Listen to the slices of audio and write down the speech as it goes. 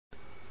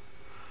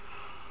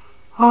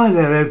Hi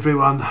there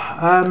everyone.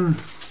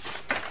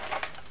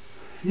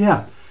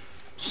 Yeah,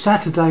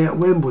 Saturday at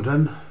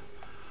Wimbledon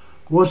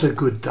was a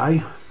good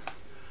day.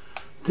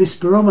 This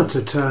barometer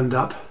turned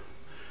up.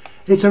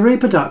 It's a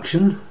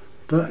reproduction,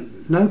 but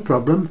no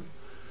problem.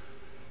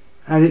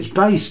 And it's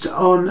based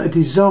on a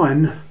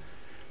design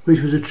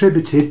which was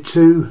attributed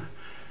to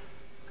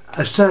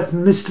a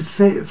certain Mr.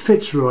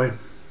 Fitzroy,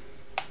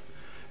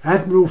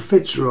 Admiral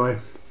Fitzroy.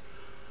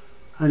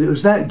 And it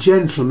was that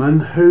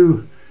gentleman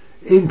who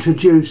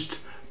introduced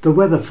the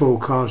weather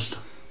forecast.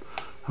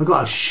 I've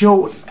got a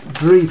short,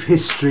 brief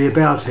history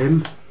about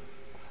him.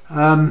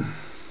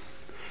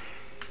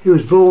 He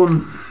was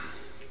born,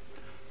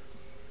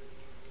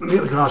 let me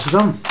get the glasses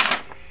on.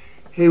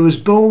 He was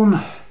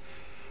born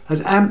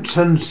at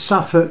Ampton,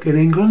 Suffolk in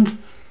England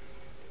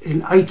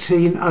in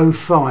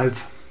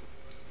 1805.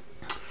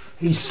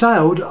 He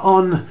sailed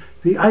on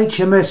the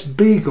HMS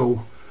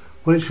Beagle,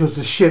 which was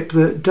the ship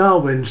that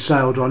Darwin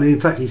sailed on. In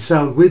fact, he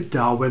sailed with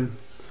Darwin.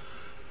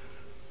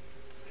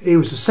 He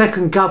was the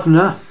second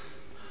governor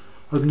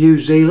of New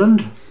Zealand.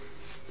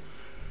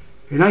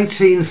 In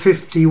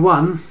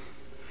 1851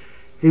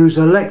 he was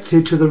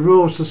elected to the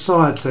Royal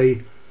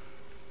Society,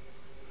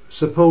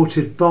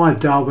 supported by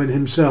Darwin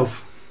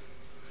himself.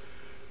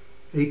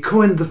 He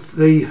coined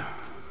the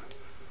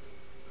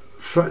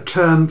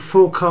term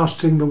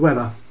forecasting the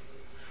weather.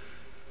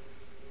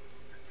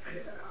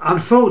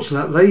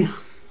 Unfortunately,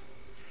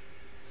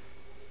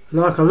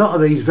 like a lot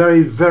of these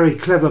very, very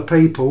clever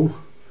people,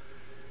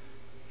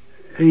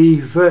 he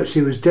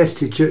virtually was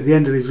destitute at the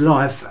end of his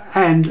life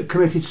and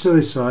committed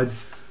suicide,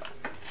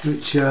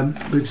 which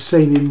we've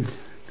seen in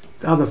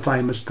other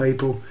famous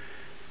people,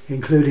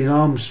 including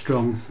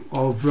Armstrong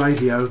of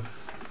radio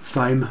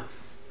fame.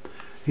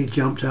 He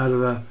jumped out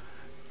of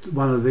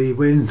one of the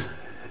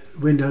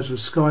windows of a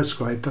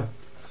skyscraper,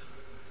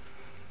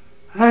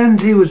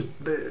 and he was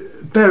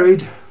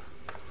buried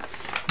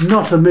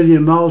not a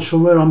million miles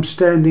from where I'm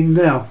standing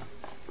now,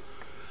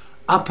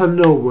 Upper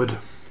Norwood,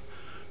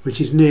 which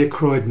is near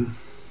Croydon.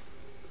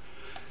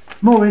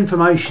 More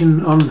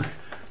information on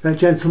that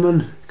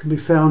gentleman can be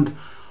found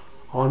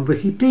on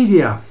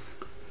Wikipedia.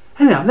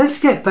 Anyhow, let's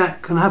get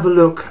back and have a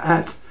look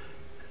at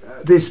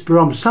this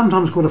barometer,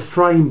 sometimes called a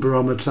frame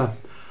barometer.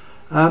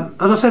 As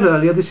I said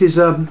earlier, this is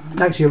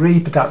actually a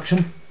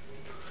reproduction.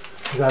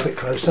 I'll go a bit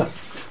closer.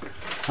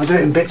 I'll do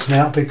it in bits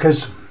now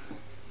because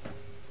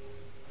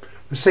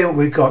we'll see what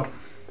we've got.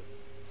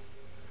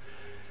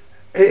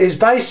 It is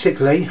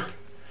basically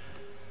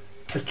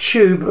a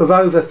tube of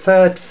over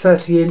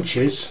 30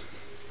 inches,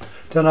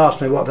 don't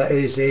ask me what that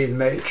is in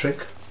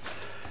metric,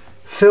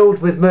 filled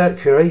with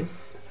mercury,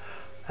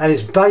 and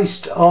is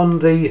based on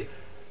the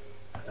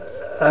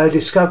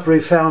discovery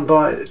found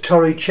by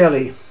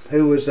Torricelli,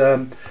 who was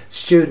a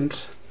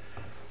student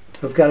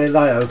of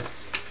Galileo.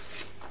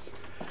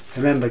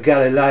 Remember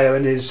Galileo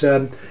and his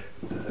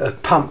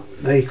pump,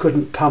 he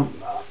couldn't pump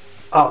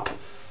up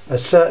a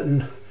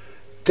certain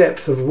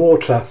depth of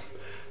water,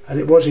 and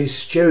it was his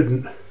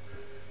student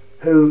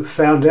who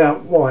found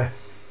out why.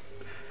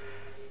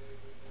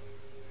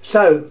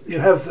 So you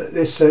have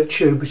this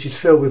tube which is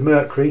filled with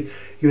mercury,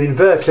 you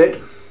invert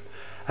it,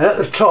 and at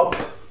the top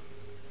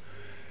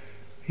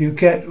you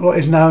get what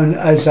is known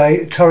as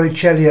a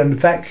Torricellian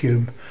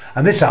vacuum,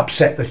 and this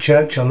upset the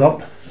church a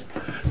lot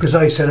because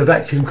they said a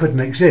vacuum couldn't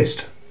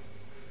exist.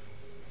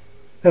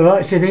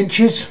 Alright, it's in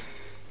inches,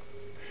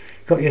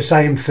 got your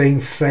same thing,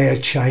 fair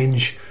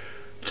change,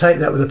 take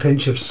that with a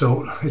pinch of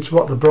salt. It's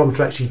what the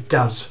barometer actually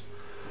does.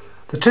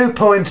 The 2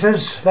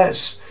 pointers,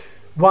 that's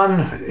one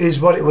is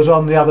what it was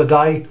on the other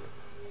day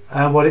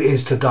and what it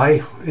is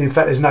today. In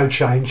fact, there's no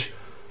change.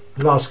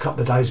 The last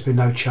couple of days has been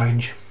no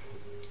change.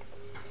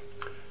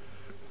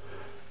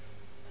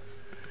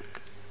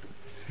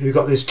 You've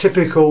got this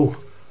typical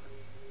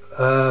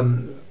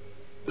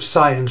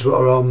sayings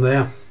what are on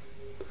there.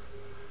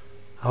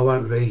 I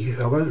won't read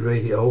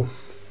it all.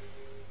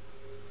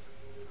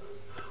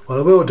 Well,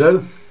 I will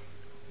do.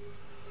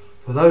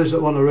 For those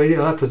that want to read it,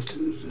 I'll have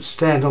to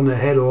stand on their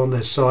head or on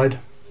their side.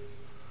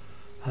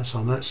 That's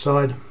on that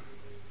side.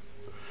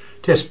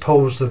 Just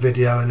pause the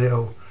video and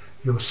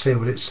you'll see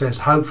what it says.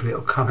 Hopefully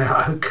it'll come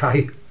out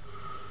okay.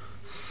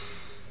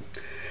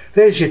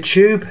 There's your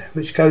tube,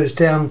 which goes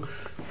down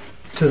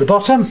to the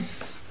bottom,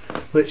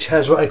 which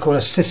has what they call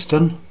a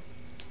cistern.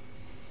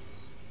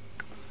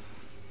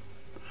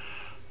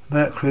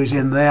 Mercury's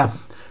in there.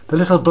 The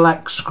little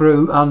black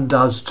screw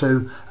undoes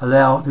to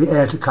allow the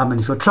air to come in.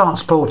 If you're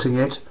transporting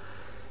it,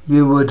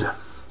 you would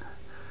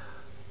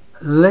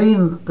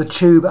lean the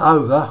tube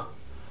over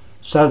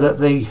so that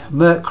the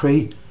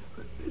mercury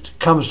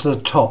comes to the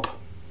top.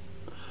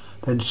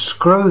 Then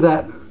screw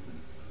that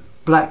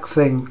black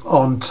thing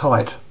on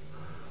tight,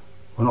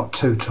 well, not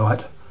too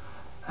tight,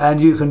 and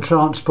you can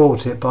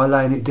transport it by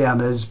laying it down.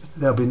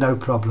 There'll be no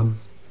problem.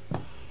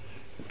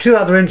 Two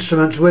other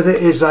instruments with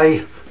it is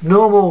a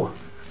normal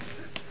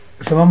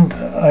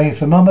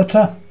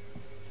thermometer,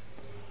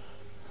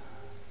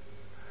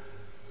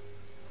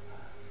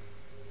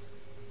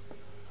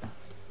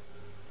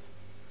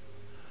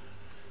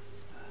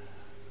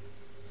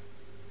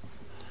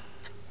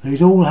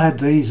 These all had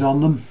these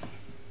on them.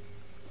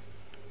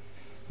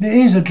 It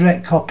is a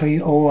direct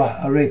copy or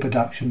a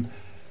reproduction.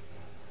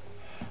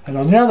 And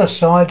on the other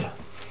side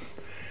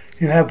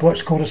you have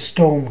what's called a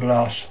storm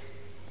glass.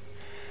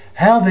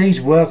 How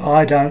these work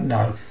I don't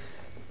know.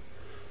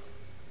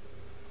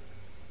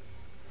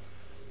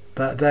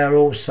 But they're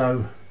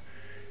also,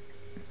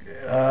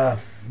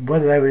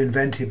 whether they were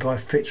invented by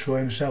Fitzroy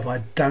himself,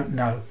 I don't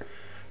know.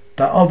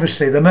 But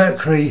obviously the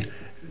mercury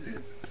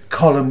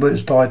column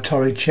was by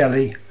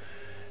Torricelli,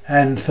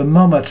 and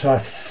thermometer I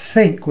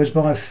think was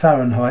by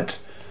Fahrenheit.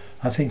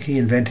 I think he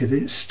invented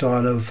this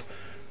style of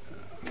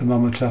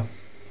thermometer.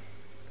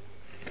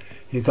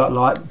 You've got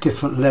like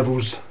different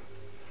levels,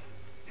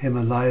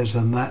 Himalayas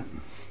and that.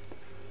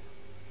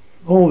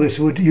 All this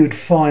you'd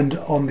find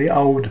on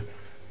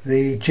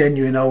the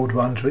genuine old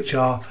ones, which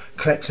are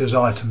collector's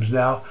items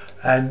now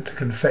and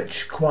can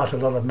fetch quite a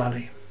lot of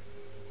money.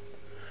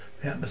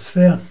 The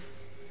atmosphere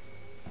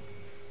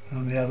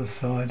on the other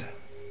side.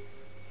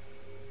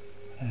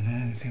 I don't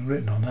know anything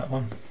written on that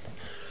one.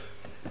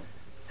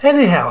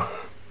 Anyhow,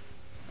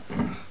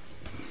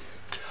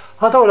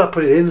 I thought I'd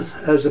put it in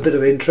as a bit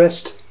of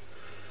interest.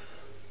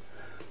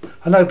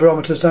 I know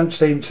barometers don't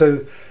seem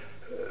to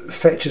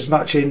fetch as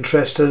much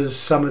interest as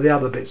some of the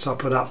other bits I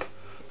put up,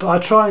 but I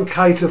try and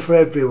cater for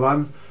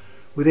everyone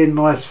within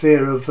my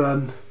sphere of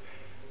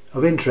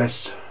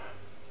interest.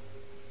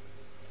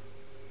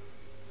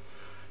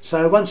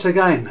 So once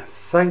again,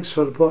 thanks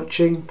for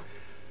watching.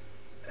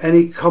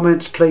 Any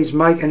comments please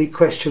make, any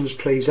questions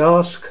please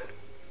ask.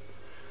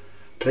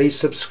 Please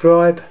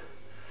subscribe,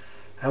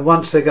 and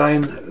once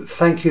again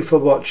thank you for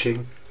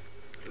watching.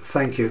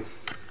 Thank you.